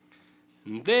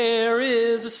There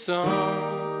is a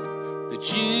song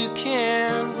that you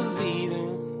can believe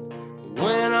in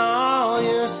when all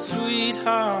your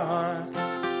sweethearts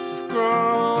have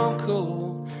grown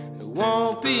cold. It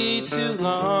won't be too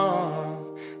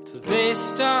long till they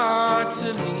start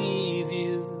to leave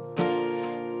you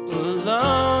alone.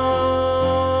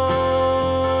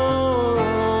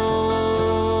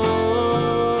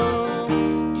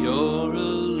 You're a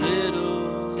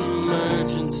little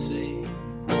emergency,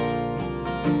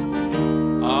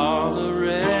 all a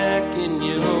wreck in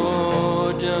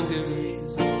your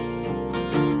dungarees,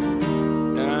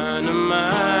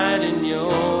 dynamite in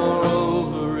your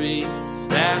ovaries.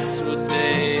 That's what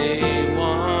they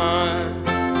want.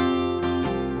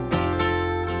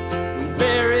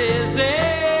 There is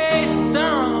a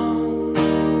song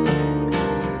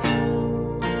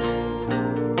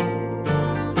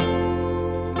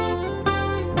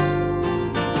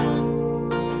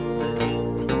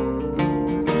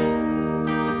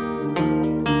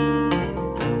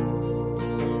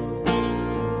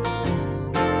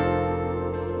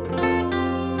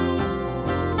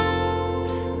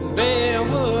There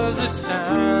was a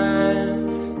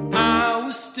time I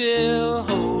was still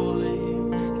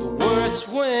holding the worst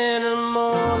winter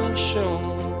morning show,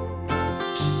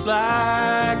 just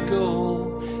like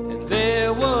gold. And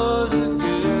there was a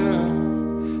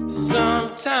girl,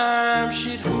 sometimes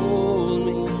she'd hold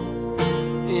me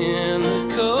in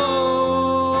the cold.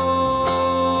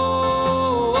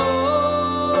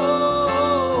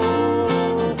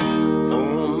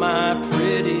 Oh, my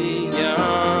pretty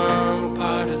young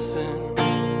partisan,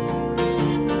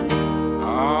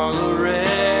 all a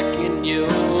wreck in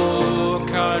your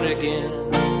cardigan,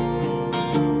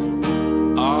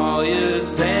 all your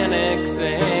Xanax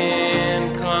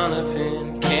and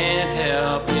Klonopin can't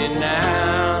help you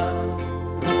now.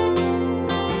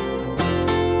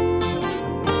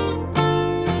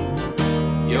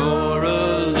 You're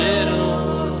a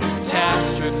little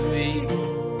catastrophe,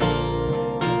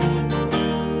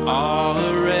 all a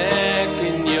wreck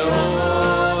in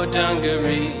your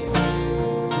dungarees,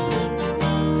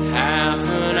 half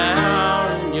an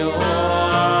hour in your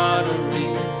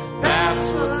arteries. That's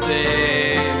what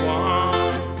they want.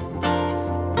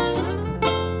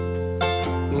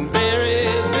 There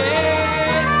is a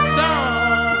song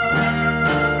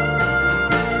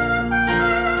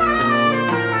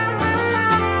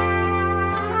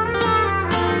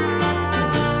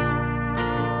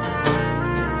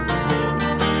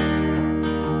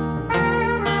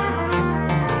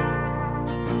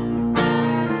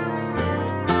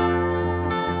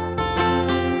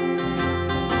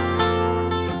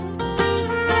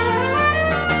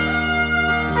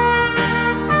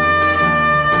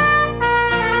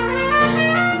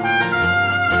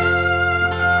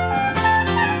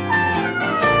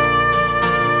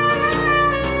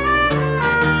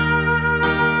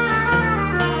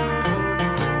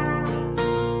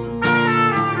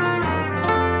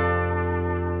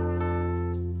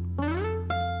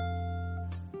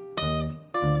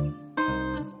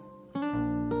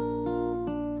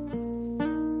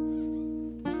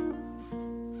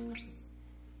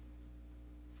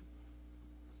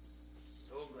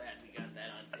So glad we got that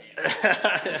on tape.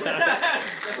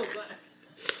 So glad.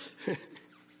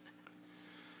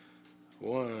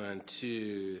 1,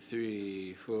 2,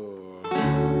 3, 4.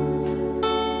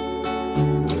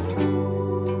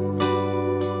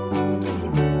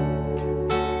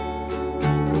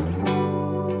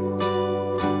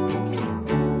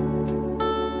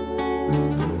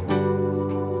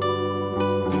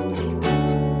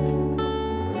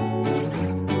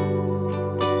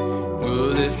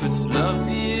 Well, if it's love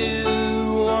you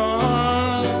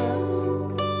want,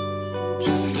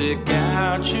 just stick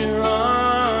out your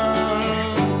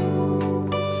arm.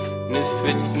 And if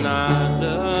it's not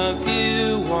love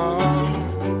you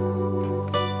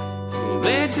want,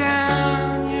 lay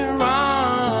down your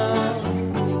arm.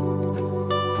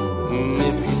 And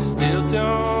if you still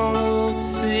don't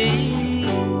see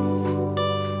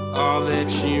all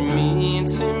that you mean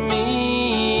to me,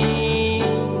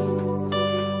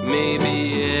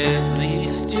 maybe at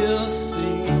least you'll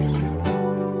see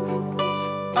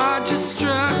our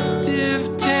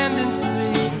destructive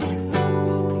tendency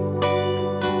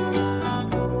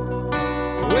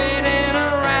waiting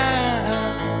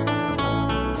around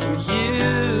for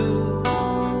you.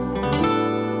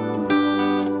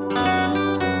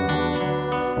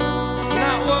 It's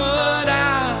not what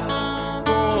I was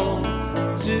born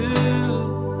to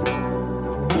do.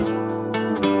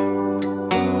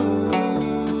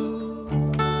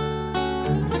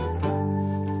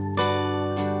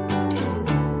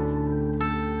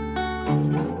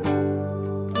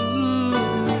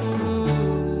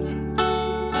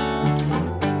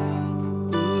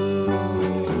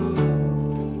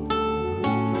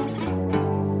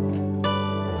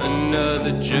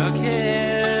 a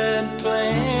jughead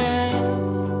plan,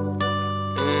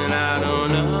 and I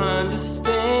don't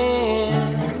understand.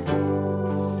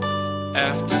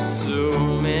 After so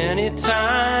many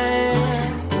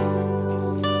times,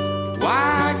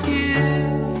 why give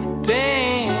a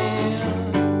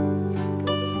damn?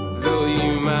 Though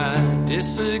you might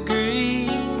disagree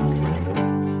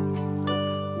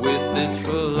with this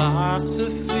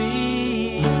philosophy,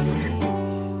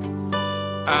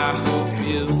 I hope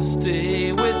you'll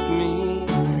stay with me.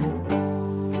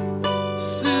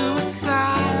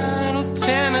 Suicidal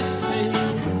Tennessee,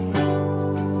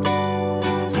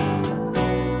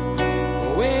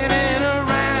 waiting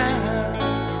around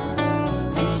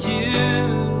for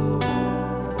you.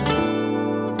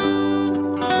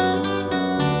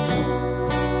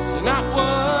 It's not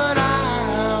what I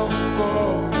was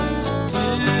born to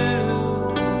do.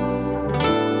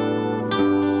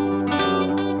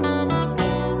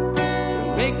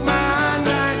 Make my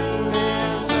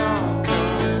nightmares all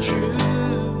come true.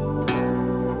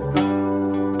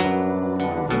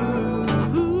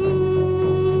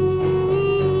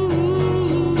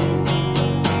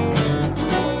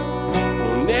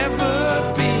 We'll never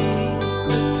be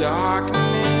the darkness.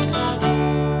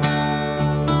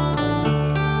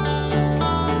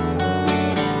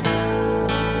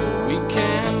 We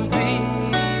can be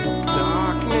the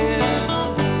darkness.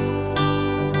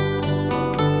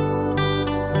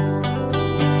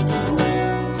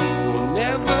 We'll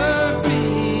never be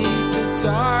the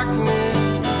darkness.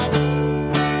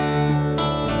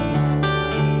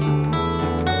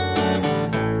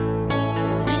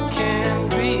 We can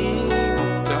be the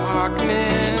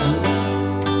darkness.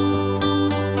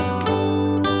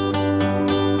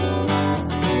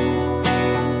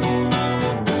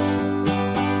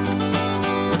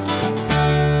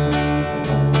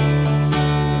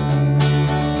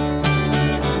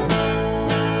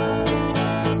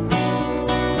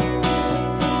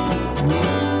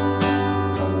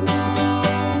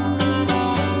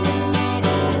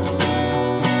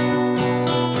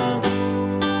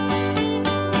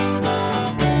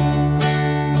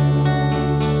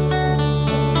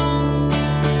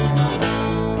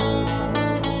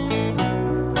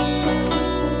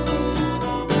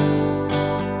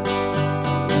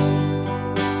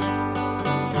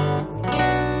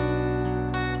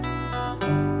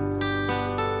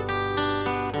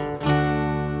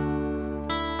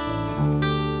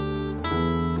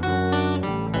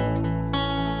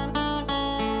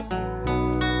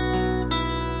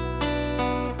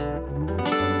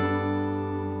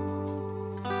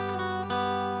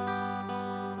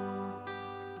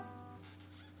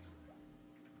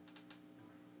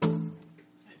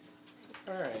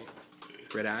 All right.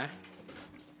 Red Eye.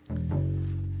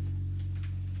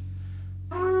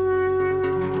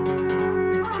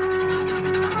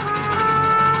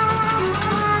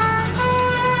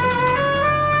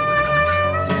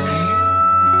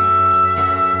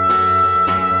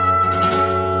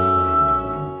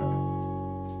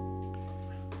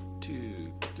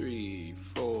 Two, three,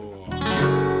 four.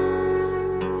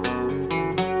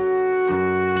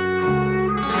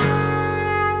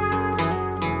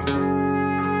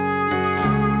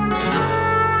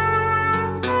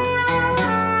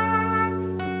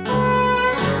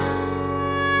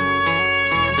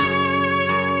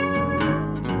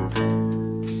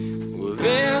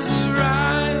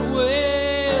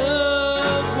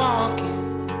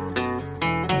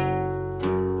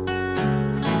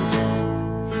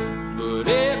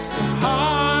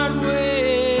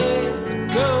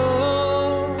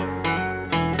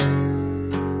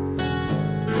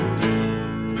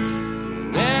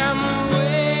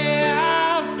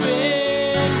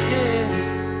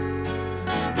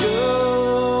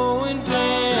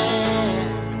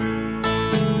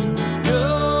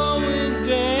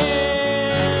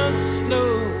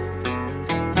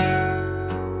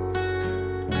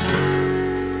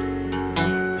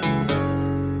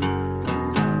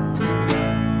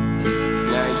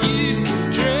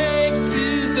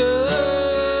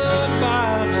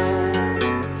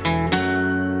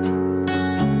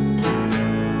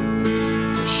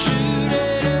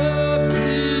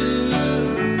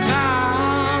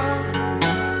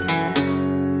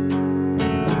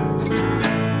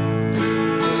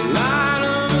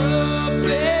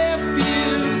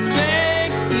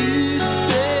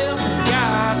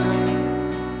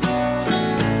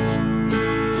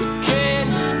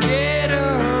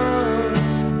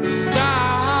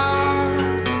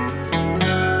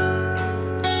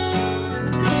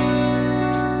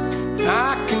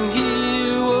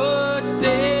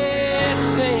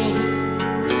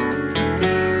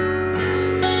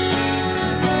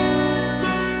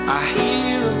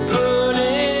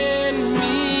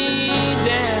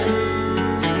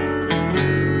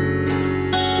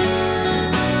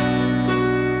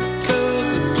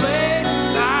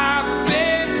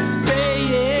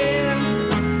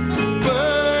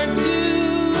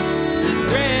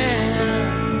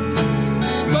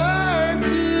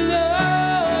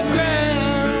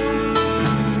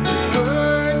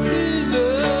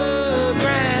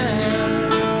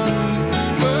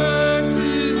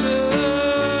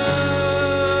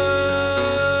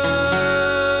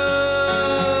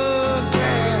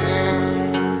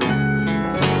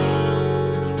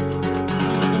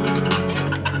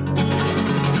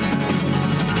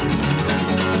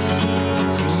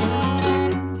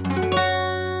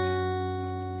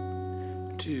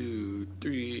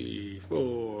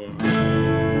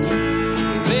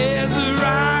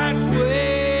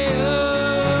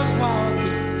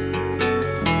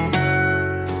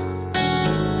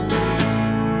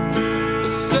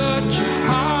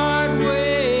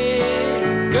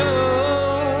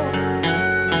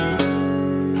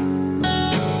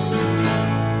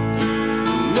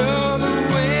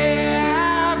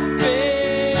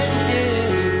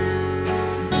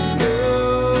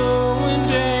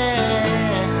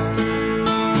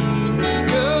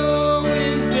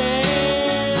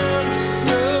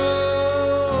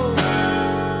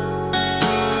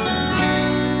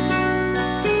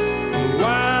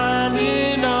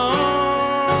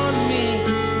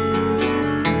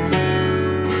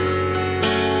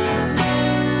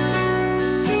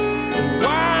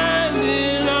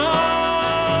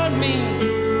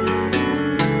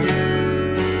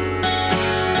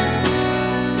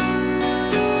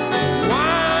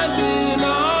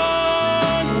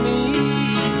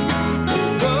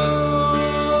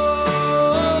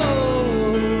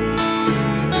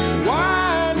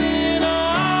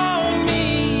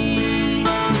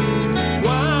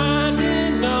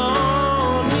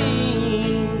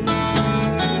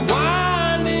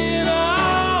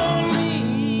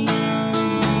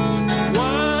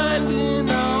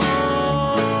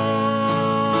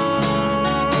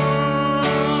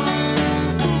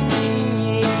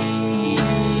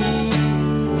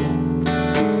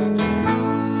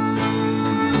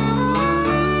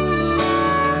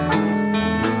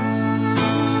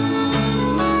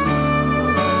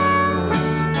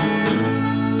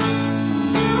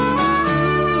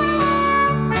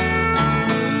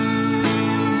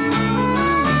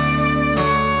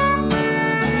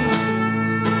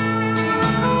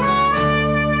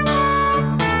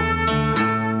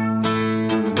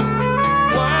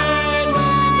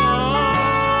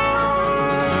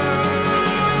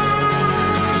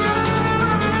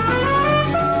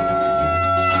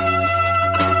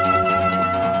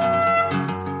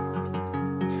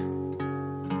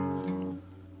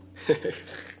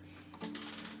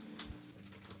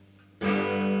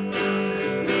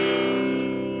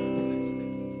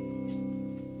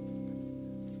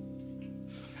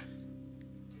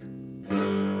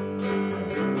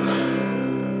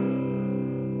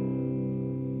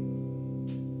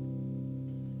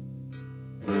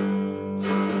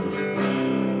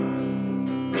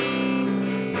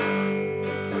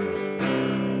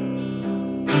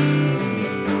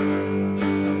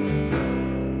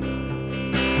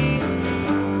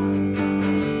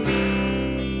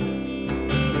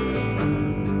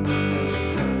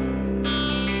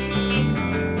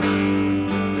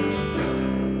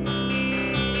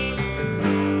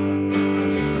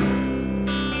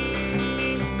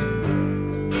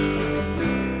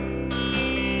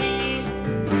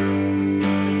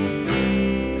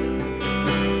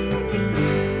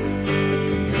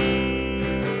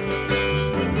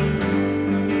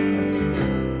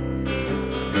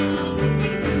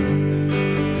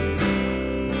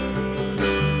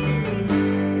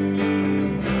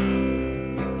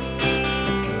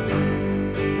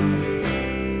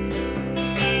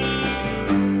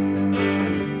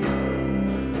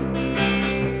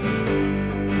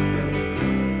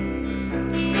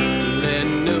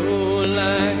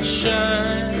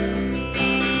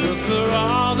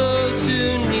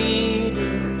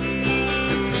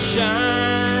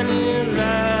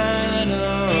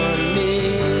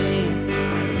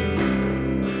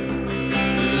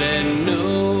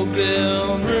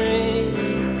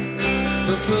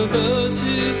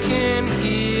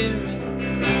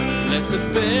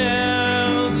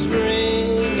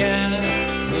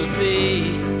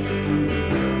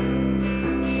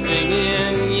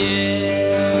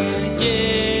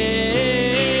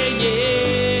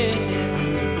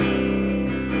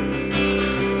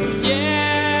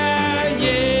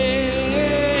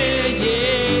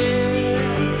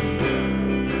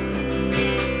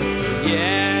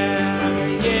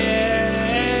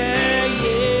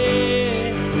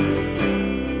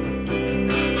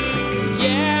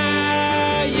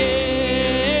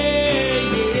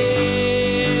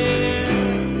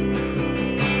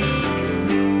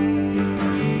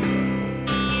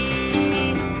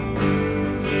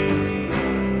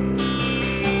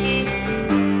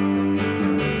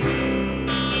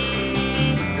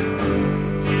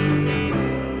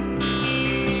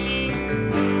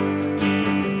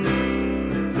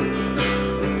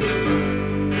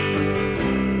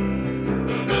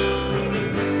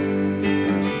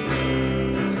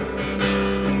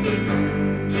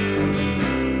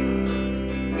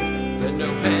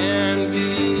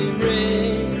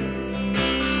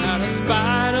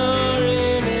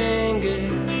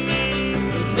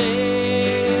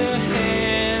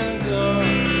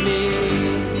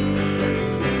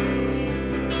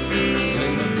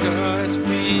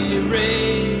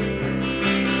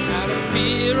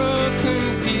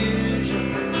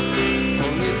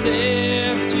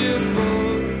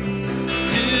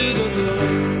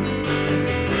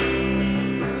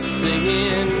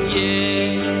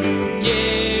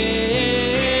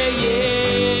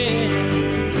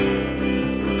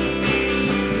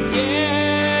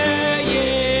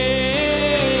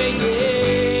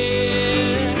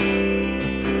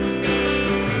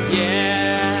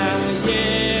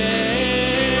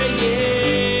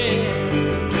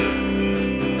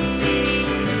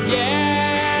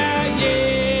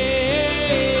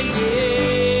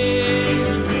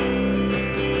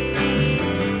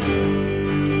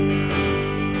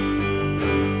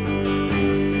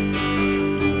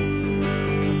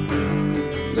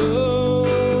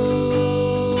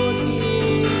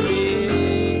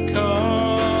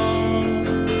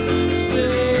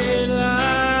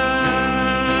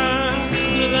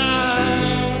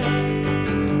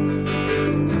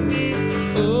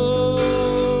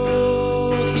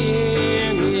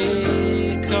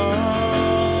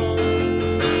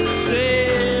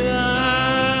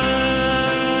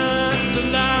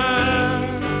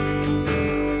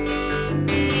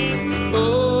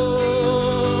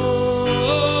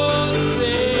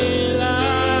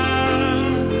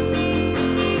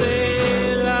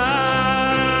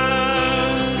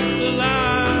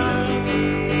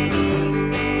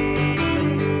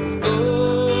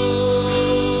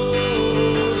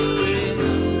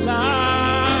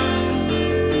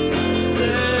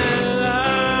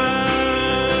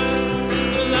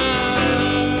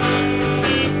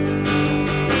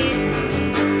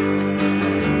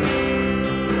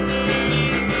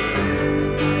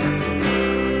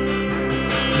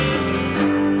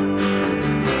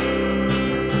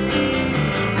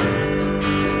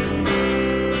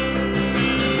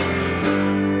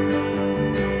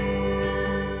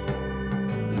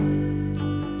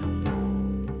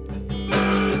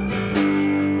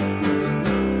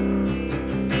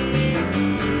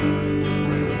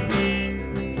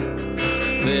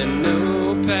 Let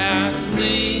no past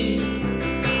lead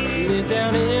me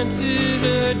down into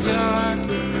the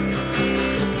darkness.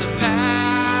 Let the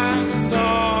past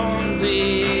all